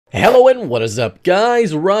Hello and what is up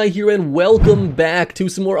guys, Rye here and welcome back to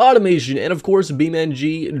some more automation and of course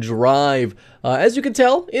BeamNG.Drive. As you can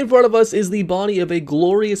tell, in front of us is the body of a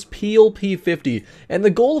glorious PLP50 and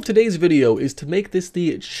the goal of today's video is to make this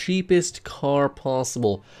the cheapest car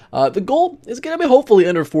possible. The goal is going to be hopefully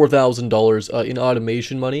under $4,000 in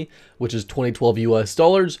automation money, which is 2012 US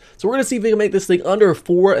dollars. So we're going to see if we can make this thing under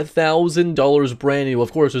 $4,000 brand new.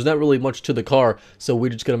 Of course, there's not really much to the car, so we're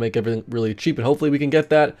just going to make everything really cheap and hopefully we can get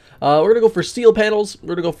that. We're going to go for steel panels.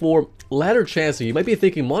 We're going to go for ladder chassis. You might be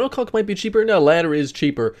thinking monocoque might be cheaper. No, ladder is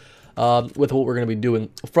cheaper with what we're going to be doing.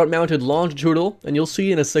 Front mounted longitudinal, and you'll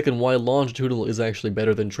see in a second why longitudinal is actually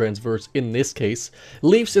better than transverse in this case.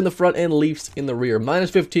 Leafs in the front and leafs in the rear. Minus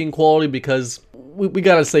 15 quality because we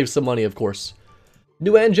got to save some money, of course.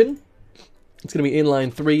 New engine. It's going to be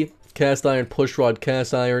inline 3, cast iron, push rod,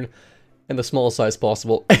 cast iron, and the smallest size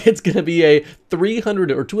possible. It's going to be a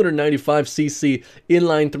 300 or 295cc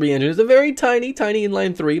inline 3 engine. It's a very tiny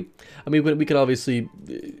inline 3. I mean, we could obviously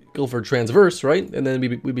go for transverse, right? And then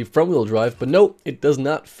we'd be front wheel drive, but no, it does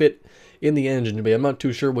not fit in the engine bay. I'm not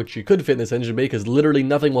too sure what you could fit in this engine bay because literally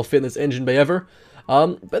nothing will fit in this engine bay ever.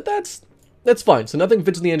 But that's fine. So nothing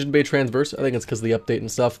fits in the engine bay transverse. I think it's because of the update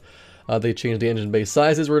and stuff. They changed the engine bay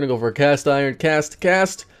sizes. We're going to go for a cast iron,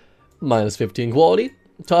 cast, minus 15 quality.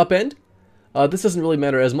 Top end. This doesn't really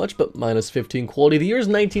matter as much, but minus 15 quality. The year is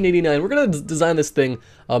 1989. We're going to design this thing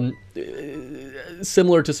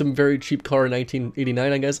similar to some very cheap car in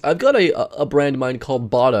 1989, I guess. I've got a brand in mind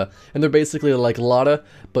called Bada, and they're basically like Lada,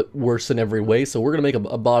 but worse in every way. So we're going to make a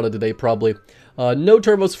Bada today, probably. No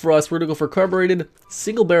turbos for us. We're going to go for carbureted,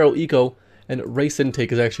 single barrel eco, and race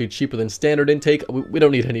intake is actually cheaper than standard intake. We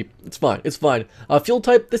don't need any. It's fine. It's fine. Fuel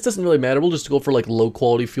type, this doesn't really matter. We'll just go for like low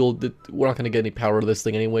quality fuel. We're not going to get any power to this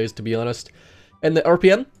thing anyways, to be honest. And the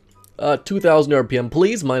RPM, 2,000 RPM,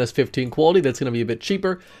 please. Minus 15 quality. That's going to be a bit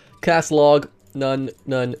cheaper. Cast log, none.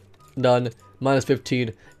 Minus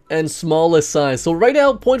 15. And smallest size. So right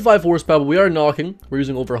now, 0.5 horsepower. But we are knocking. We're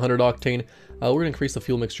using over 100 octane. We're going to increase the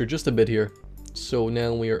fuel mixture just a bit here. So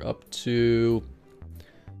now we are up to...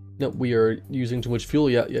 No, we are using too much fuel.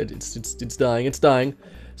 Yeah, it's dying.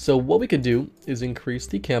 So what we could do is increase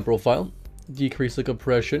the cam profile, decrease the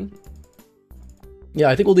compression. Yeah,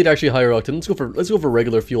 I think we'll need actually higher octane. Let's go for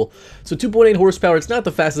regular fuel. So 2.8 horsepower. It's not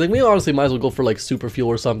the fastest thing. We honestly might as well go for like super fuel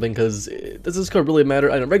or something because does this car really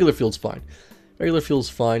matter? I know regular fuel's fine. Regular fuel's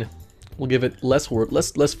fine. We'll give it less fuel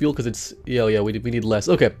because it's we need less.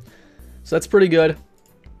 Okay, so that's pretty good.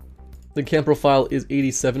 The cam profile is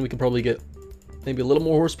 87. We can probably get maybe a little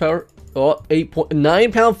more horsepower. Oh,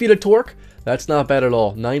 8.9 pound-feet of torque. That's not bad at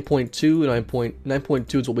all.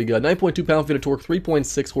 9.2 is what we got. 9.2 pound-feet of torque,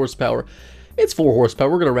 3.6 horsepower. It's 4 horsepower.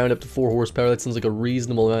 We're going to round up to 4 horsepower. That sounds like a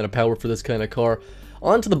reasonable amount of power for this kind of car.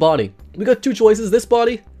 On to the body. We got two choices. This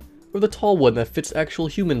body or the tall one that fits actual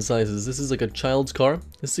human sizes. This is like a child's car.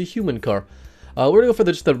 This is a human car. We're going to go for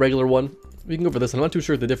just the regular one. We can go for this. I'm not too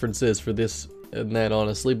sure what the difference is for this and that,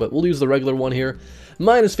 honestly, but we'll use the regular one here.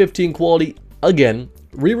 Minus 15 quality. Again,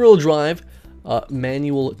 rear-wheel drive,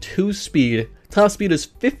 manual 2-speed. Top speed is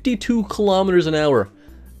 52 kilometers an hour.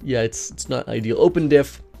 Yeah, it's not ideal. Open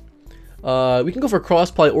diff. We can go for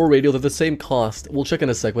cross-ply or radial. They're the same cost. We'll check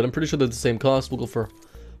in a sec, but I'm pretty sure they're the same cost. We'll go for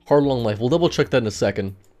hard long life. We'll double check that in a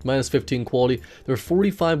second. Minus 15 quality. They're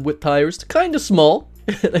 45 width tires. Kind of small.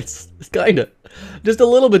 it's kind of. Just a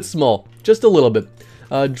little bit small. Just a little bit.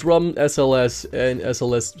 Drum SLS and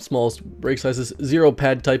SLS smallest brake sizes, 0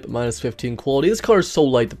 pad type, minus 15 quality. This car is so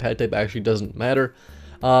light the pad type actually doesn't matter,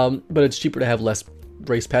 but it's cheaper to have less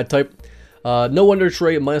race pad type. No under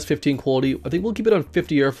tray, minus 15 quality. I think we'll keep it on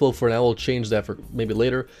 50 airflow for now. We'll change that for maybe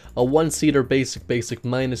later. A 1-seater basic,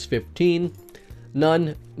 minus 15.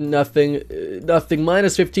 None, nothing,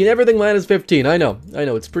 minus 15. Everything minus 15. I know.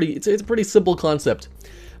 It's a pretty simple concept.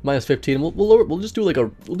 Minus 15. We'll just do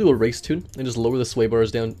we'll do a race tune and just lower the sway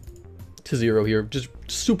bars down to 0 here. Just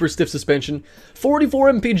super stiff suspension.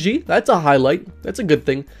 44 mpg. That's a highlight. That's a good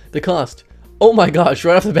thing. The cost. Oh my gosh!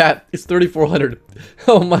 Right off the bat, it's 3,400.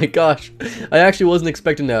 Oh my gosh! I actually wasn't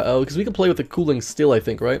expecting that. Oh, because we can play with the cooling still. I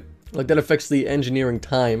think, right? Like that affects the engineering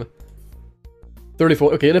time.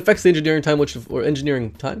 34. Okay, it affects the engineering time, or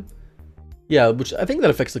engineering time. Yeah, which I think that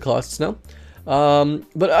affects the costs now.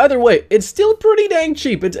 But either way, it's still pretty dang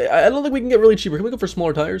cheap. I don't think we can get really cheaper. Can we go for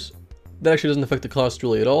smaller tires? That actually doesn't affect the cost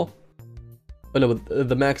really at all. Oh no, but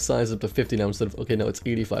the max size is up to 50 now instead of, okay, no, it's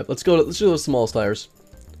 85. Let's do the smallest tires.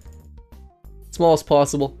 Smallest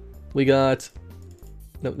possible. We got,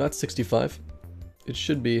 no, not 65. It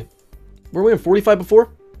should be, were we in 45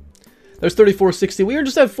 before? There's 34, 60. We are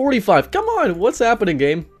just at 45. Come on, what's happening,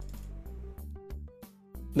 game?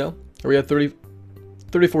 No? Are we at 30?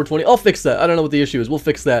 3420. I'll fix that. I don't know what the issue is. We'll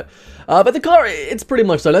fix that. But the car, it's pretty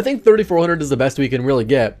much done. I think 3400 is the best we can really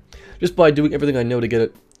get, just by doing everything I know to get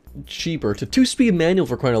it cheaper. It's a 2-speed manual,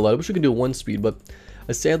 for crying out loud. I wish we could do 1-speed, but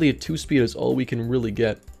sadly a 2-speed is all we can really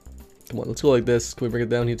get. Come on, let's go like this. Can we bring it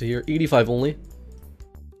down here to here? 85 only.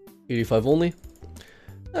 85 only.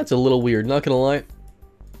 That's a little weird, not gonna lie.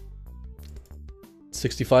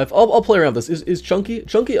 65. I'll play around with this. Is Chunky?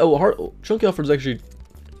 Chunky offers actually...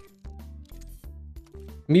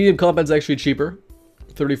 Medium compact's actually cheaper.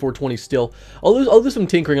 3420 still. I'll do some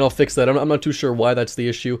tinkering and I'll fix that. I'm not too sure why that's the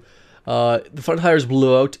issue. The front tires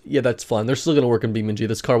blew out. Yeah, that's fine. They're still going to work in BeamNG.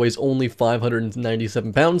 This car weighs only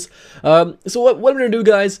 597 pounds. So what I'm going to do,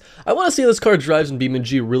 guys, I want to see how this car drives in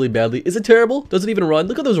BeamNG really badly. Is it terrible? Does it even run?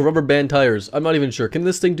 Look at those rubber band tires. I'm not even sure. Can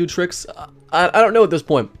this thing do tricks? I don't know at this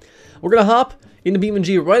point. We're going to hop into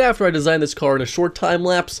BeamNG right after I design this car in a short time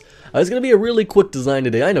lapse. It's going to be a really quick design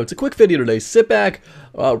today. I know, it's a quick video today. Sit back,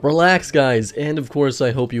 relax, guys, and of course, I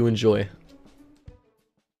hope you enjoy.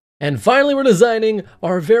 And finally, we're designing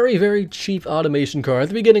our very, very cheap automation car. At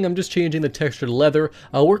the beginning, I'm just changing the texture to leather,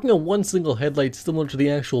 working on one single headlight similar to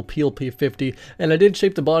the actual PLP50, and I did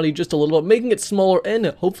shape the body just a little bit, making it smaller and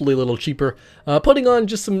hopefully a little cheaper. Putting on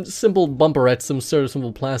just some simple bumperettes, some sort of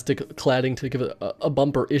simple plastic cladding to give it a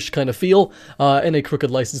bumper-ish kind of feel, and a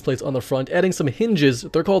crooked license plate on the front, adding some hinges.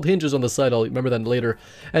 They're called hinges on the side, I'll remember that later,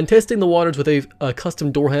 and testing the waters with a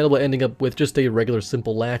custom door handle, but ending up with just a regular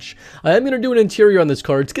simple latch. I am going to do an interior on this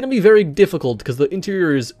car. It's going to be very difficult because the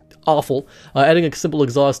interior is awful. Adding a simple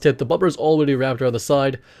exhaust tip. The bumper is already wrapped around the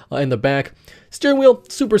side and the back. Steering wheel,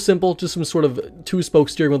 super simple, just some sort of 2-spoke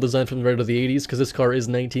steering wheel design from right out of the 80s, because this car is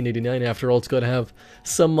 1989 after all. It's got to have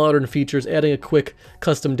some modern features, adding a quick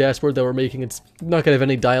custom dashboard that we're making. It's not going to have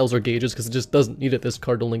any dials or gauges because it just doesn't need it. This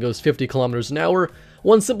car only goes 50 kilometers an hour.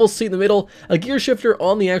 One simple seat in the middle, a gear shifter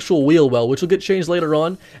on the actual wheel well, which will get changed later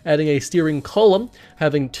on, adding a steering column,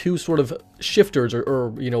 having two sort of shifters,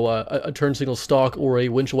 or you know, a turn signal stock or a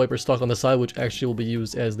windshield wiper stock on the side, which actually will be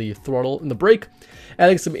used as the throttle and the brake.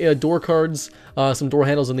 Adding some door cards, some door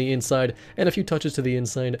handles on the inside, and a few touches to the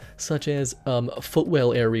inside, such as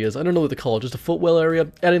footwell areas. I don't know what to call it, just a footwell area.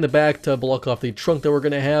 Adding the back to block off the trunk that we're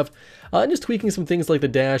going to have, and just tweaking some things like the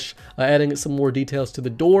dash, adding some more details to the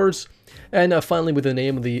doors. And finally, with the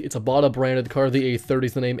name of it's a Bada branded car, the A30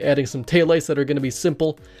 is the name, adding some taillights that are going to be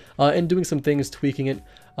simple, and doing some things, tweaking it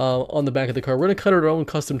on the back of the car. We're going to cut our own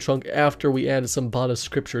custom trunk after we add some Bada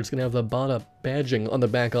scripture. It's going to have the Bada badging on the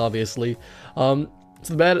back, obviously.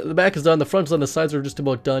 So the back is done, the front is done, the sides are just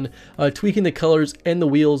about done. Tweaking the colors and the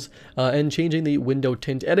wheels, and changing the window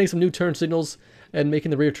tint, adding some new turn signals, and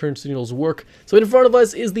making the rear turn signals work. So in front of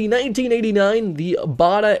us is the 1989, the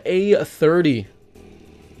Bada A30.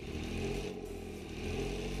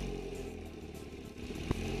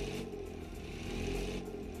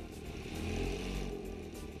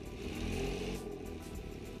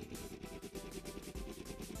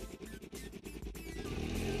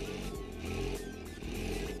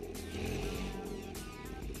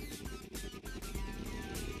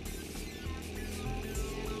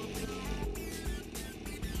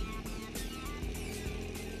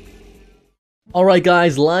 Alright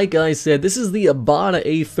guys, like I said, this is the Bada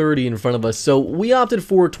A30 in front of us. So we opted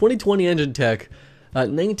for 2020 engine tech,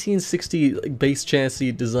 1960 base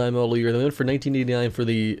chassis design model year. They went for 1989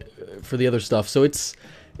 for the other stuff. So it's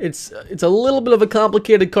a little bit of a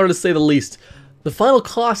complicated car to say the least. The final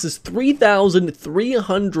cost is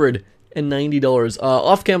 $3,390.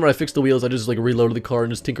 Off camera, I fixed the wheels. I just like reloaded the car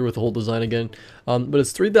and just tinker with the whole design again. But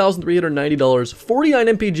it's $3,390. 49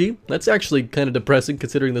 mpg. That's actually kind of depressing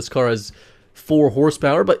considering this car has 4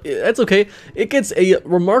 horsepower, but that's okay. It gets a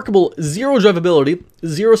remarkable 0 drivability,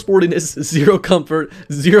 0 sportiness, 0 comfort,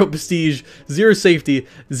 0 prestige, 0 safety,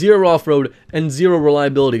 0 off-road, and 0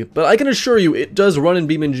 reliability. But I can assure you, it does run in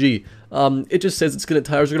BeamNG. It just says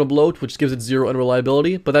tires are going to bloat, which gives it 0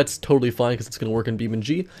 unreliability, but that's totally fine because it's going to work in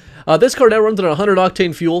BeamNG. This car now runs on 100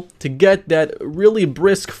 octane fuel to get that really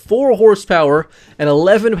brisk 4 horsepower and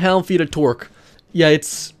 11 pound-feet of torque.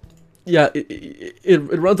 Yeah,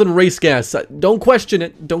 it runs on race gas. Don't question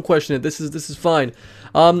it. Don't question it. This is fine.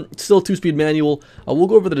 Still 2-speed manual. We'll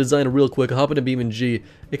go over the design real quick. I'll hop into BeamNG.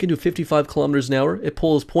 It can do 55 kilometers an hour. It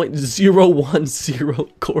pulls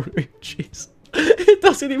 0.010 quarter inches. It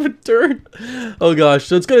doesn't even turn. Oh gosh.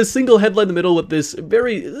 So it's got a single headlight in the middle with this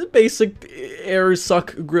very basic air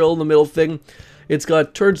suck grill in the middle thing. It's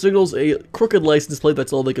got turn signals, a crooked license plate.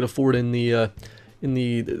 That's all they can afford in the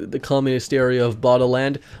communist area of Bada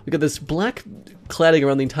land. We got this black cladding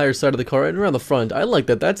around the entire side of the car and around the front. I like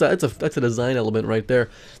that. That's a design element right there.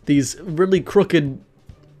 These really crooked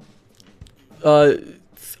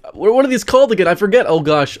what are these called again? I forget. Oh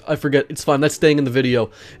gosh, I forget. It's fine. That's staying in the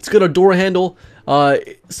video. It's got a door handle.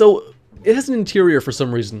 So it has an interior for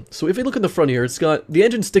some reason. So if we look at the front here, it's got the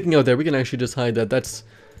engine sticking out there. We can actually just hide that.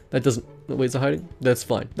 That doesn't. Wait, is it hiding? That's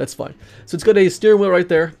fine. That's fine. So it's got a steering wheel right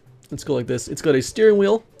there. Let's go like this. It's got a steering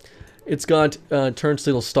wheel. It's got turn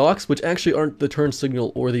signal stalks, which actually aren't the turn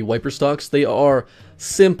signal or the wiper stalks. They are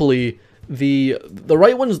simply the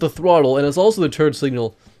right one is the throttle, and it's also the turn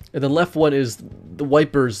signal, and the left one is the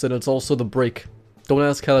wipers, and it's also the brake. Don't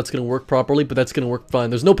ask how that's going to work properly, but that's going to work fine.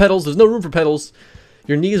 There's no pedals. There's no room for pedals.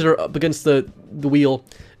 Your knees are up against the wheel.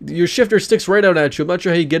 Your shifter sticks right out at you. I'm not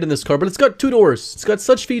sure how you get in this car, but it's got 2 doors. It's got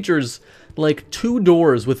such features like 2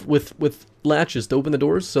 doors with latches to open the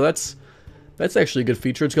doors. So that's actually a good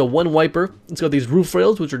feature. It's got 1 wiper. It's got these roof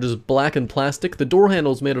rails, which are just black and plastic. The door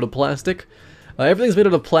handle's made out of plastic. Everything's made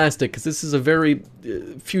out of plastic because this is a very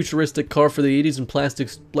futuristic car for the 80s, and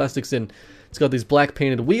plastics in. It's got these black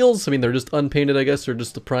painted wheels. I mean, they're just unpainted, I guess, or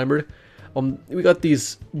just primered. We got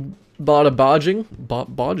these Bada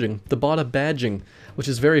badging, which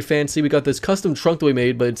is very fancy. We got this custom trunk that we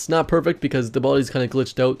made, but it's not perfect because the body's kind of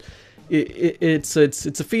glitched out. It's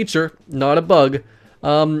a feature, not a bug.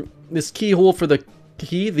 This keyhole for the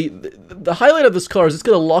key. The highlight of this car is it's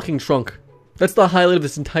got a locking trunk. That's the highlight of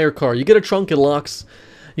this entire car. You get a trunk, it locks.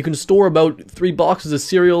 You can store about 3 boxes of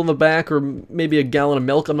cereal in the back, or maybe a gallon of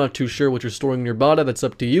milk. I'm not too sure what you're storing in your Bada. That's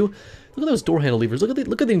up to you. Look at those door handle levers. Look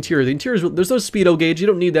at the interior. The interior is, there's no speedo gauge. You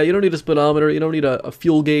don't need that. You don't need a speedometer. You don't need a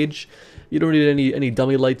fuel gauge. You don't need any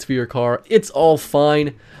dummy lights for your car. It's all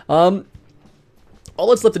fine. All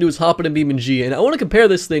that's left to do is hop in BeamNG, and I want to compare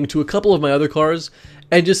this thing to a couple of my other cars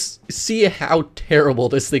and just see how terrible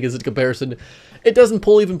this thing is in comparison. It doesn't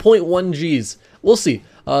pull even 0.1 Gs. We'll see.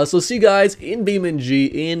 So see you guys in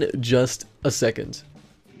BeamNG in just a second.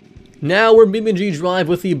 Now we're in BeamNG.Drive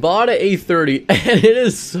with the Bada A30, and it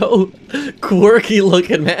is so quirky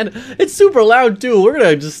looking, man. It's super loud too. We're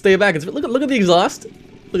gonna just stay back. Look at the exhaust.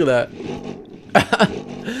 Look at that.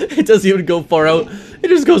 It doesn't even go far out. It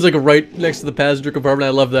just goes like right next to the passenger compartment.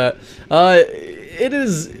 I love that. It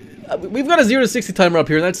is. We've got a 0 to 60 timer up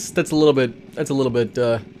here, and that's a little bit.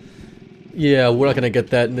 Yeah, we're not gonna get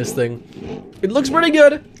that in this thing. It looks pretty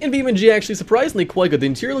good in BeamNG, actually, surprisingly quite good. The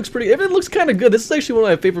interior looks pretty. Everything looks kind of good. This is actually one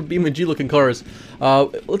of my favorite BeamNG looking cars.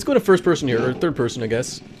 Let's go to first person here, or third person, I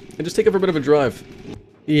guess, and just take it for a bit of a drive.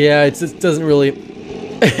 Yeah, it doesn't really.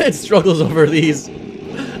 It struggles over these.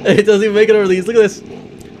 It doesn't even make it over these. Look at this.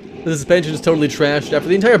 The suspension is totally trashed. After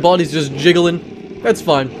the entire body's just jiggling. That's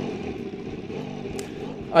fine.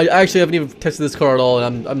 I actually haven't even tested this car at all,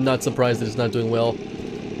 and I'm not surprised that it's not doing well.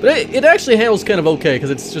 But it actually handles kind of okay, because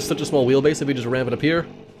it's just such a small wheelbase if we just ramp it up here.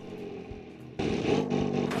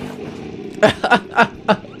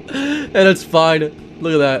 And it's fine.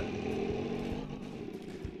 Look at that.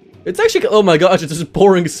 It's actually, oh my gosh, it's just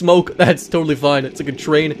pouring smoke. That's totally fine. It's like a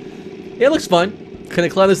train. Yeah, it looks fine. Can I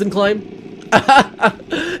climb this incline?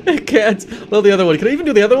 I can't. Well, the other one. Can I even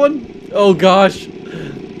do the other one? Oh gosh.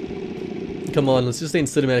 Come on, let's just stay in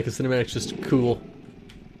cinematic, because cinematic's just cool.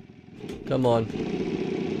 Come on.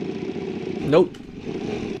 Nope.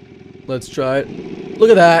 Let's try it. Look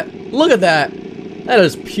at that. Look at that. That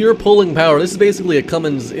is pure pulling power. This is basically a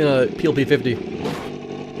Cummins in a PLP 50.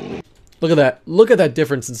 Look at that. Look at that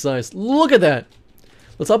difference in size. Look at that.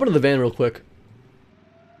 Let's hop into the van real quick.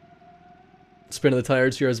 Spin the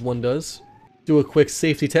tires here as one does. Do a quick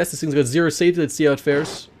safety test. This thing's got 0 safety. Let's see how it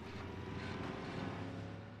fares.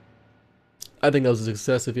 I think that was a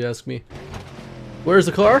success if you ask me. Where's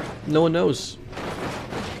the car? No one knows.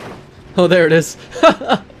 Oh, there it is.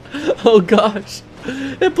 Oh gosh.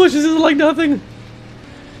 It pushes it like nothing.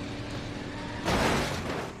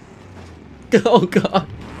 Oh god.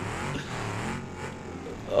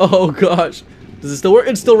 Oh gosh. Does it still work?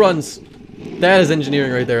 It still runs. That is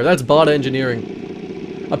engineering right there. That's Bada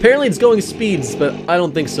engineering. Apparently it's going speeds, but I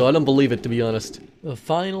don't think so. I don't believe it, to be honest. The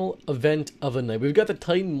final event of the night. We've got the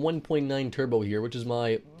Titan 1.9 turbo here, which is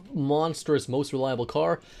my monstrous, most reliable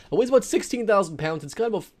car. It weighs about 16,000 pounds. It's got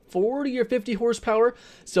about 40 or 50 horsepower.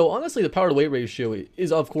 So honestly, the power to weight ratio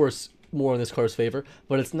is, of course, more in this car's favor,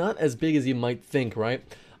 but it's not as big as you might think, right?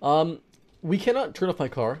 We cannot turn off my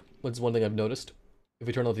car, which is one thing I've noticed. If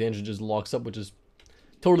we turn off the engine, it just locks up, which is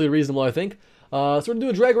totally reasonable, I think. So we're gonna do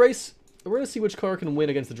a drag race. We're gonna see which car can win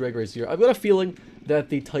against the drag race here. I've got a feeling that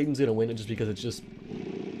the Titan's gonna win, just because it's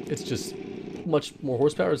just much more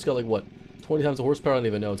horsepower. It's got like what, 20 times the horsepower? I don't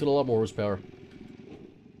even know. It's got a lot more horsepower.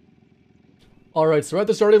 All right, so we're at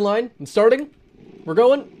the starting line. And starting, we're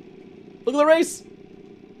going. Look at the race.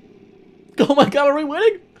 Oh my god, are we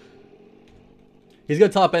winning? He's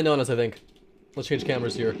got top end on us, I think. Let's change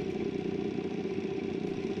cameras here.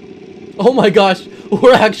 Oh my gosh,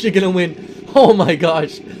 we're actually gonna win. Oh my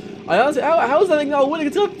gosh. I honestly, how is that thing not winning?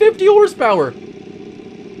 It's got 50 horsepower.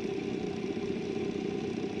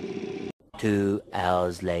 2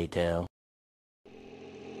 hours later.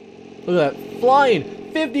 Look at that, flying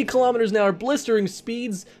 50 kilometers an hour, blistering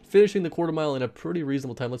speeds, finishing the quarter mile in a pretty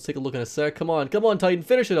reasonable time. Let's take a look in a sec. Come on, Titan,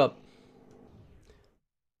 finish it up.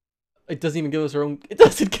 It doesn't even give us our own, it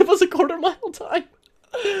doesn't give us a quarter mile time.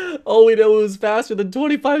 All we know is faster than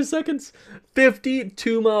 25 seconds.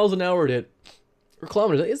 52 miles an hour it hit. Or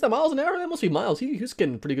kilometers. Is that miles an hour? That must be miles. He's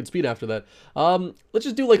getting pretty good speed after that. Let's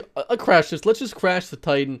just do like a crash test. Let's just crash the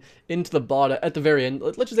Titan into the bot at the very end.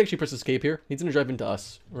 Let's just actually press escape here. He's gonna drive into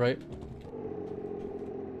us, right?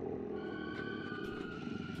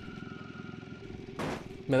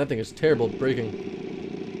 Man, that thing is terrible at braking.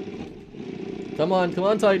 Come on,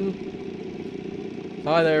 Titan.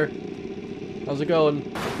 Hi there. How's it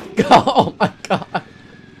going? Oh my god.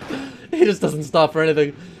 He just doesn't stop for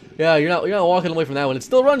anything. Yeah, you're not walking away from that one. It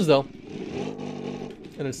still runs though.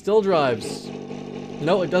 And it still drives.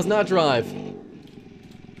 No, it does not drive.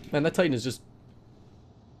 Man, that Titan is just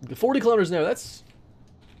 40 kilometers an hour. That's,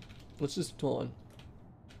 let's just hold on.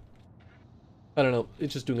 I don't know.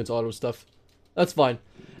 It's just doing its auto stuff. That's fine.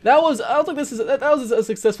 That was, I don't think this is, that was a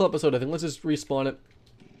successful episode, I think. Let's just respawn it.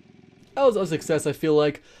 That was a success, I feel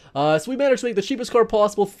like. So we managed to make the cheapest car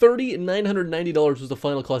possible. $30,990 was the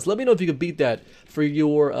final cost. Let me know if you could beat that for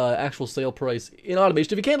your actual sale price in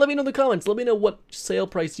automation. If you can't, let me know in the comments. Let me know what sale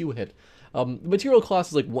price you hit. The material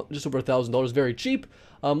cost is like just over $1,000, very cheap.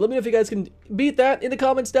 Let me know if you guys can beat that in the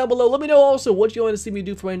comments down below. Let me know also what you want to see me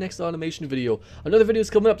do for my next automation video. Another video is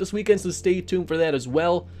coming up this weekend, so stay tuned for that as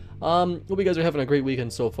well. Hope you guys are having a great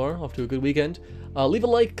weekend so far. Off to a good weekend. Leave a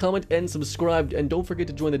like, comment, and subscribe. And don't forget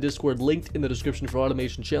to join the Discord linked in the description for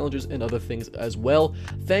automation challenges and other things as well.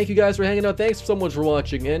 Thank you guys for hanging out. Thanks so much for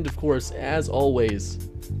watching. And of course, as always,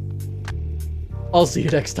 I'll see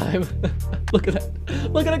you next time. Look at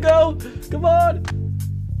that. Look at it go. Come on.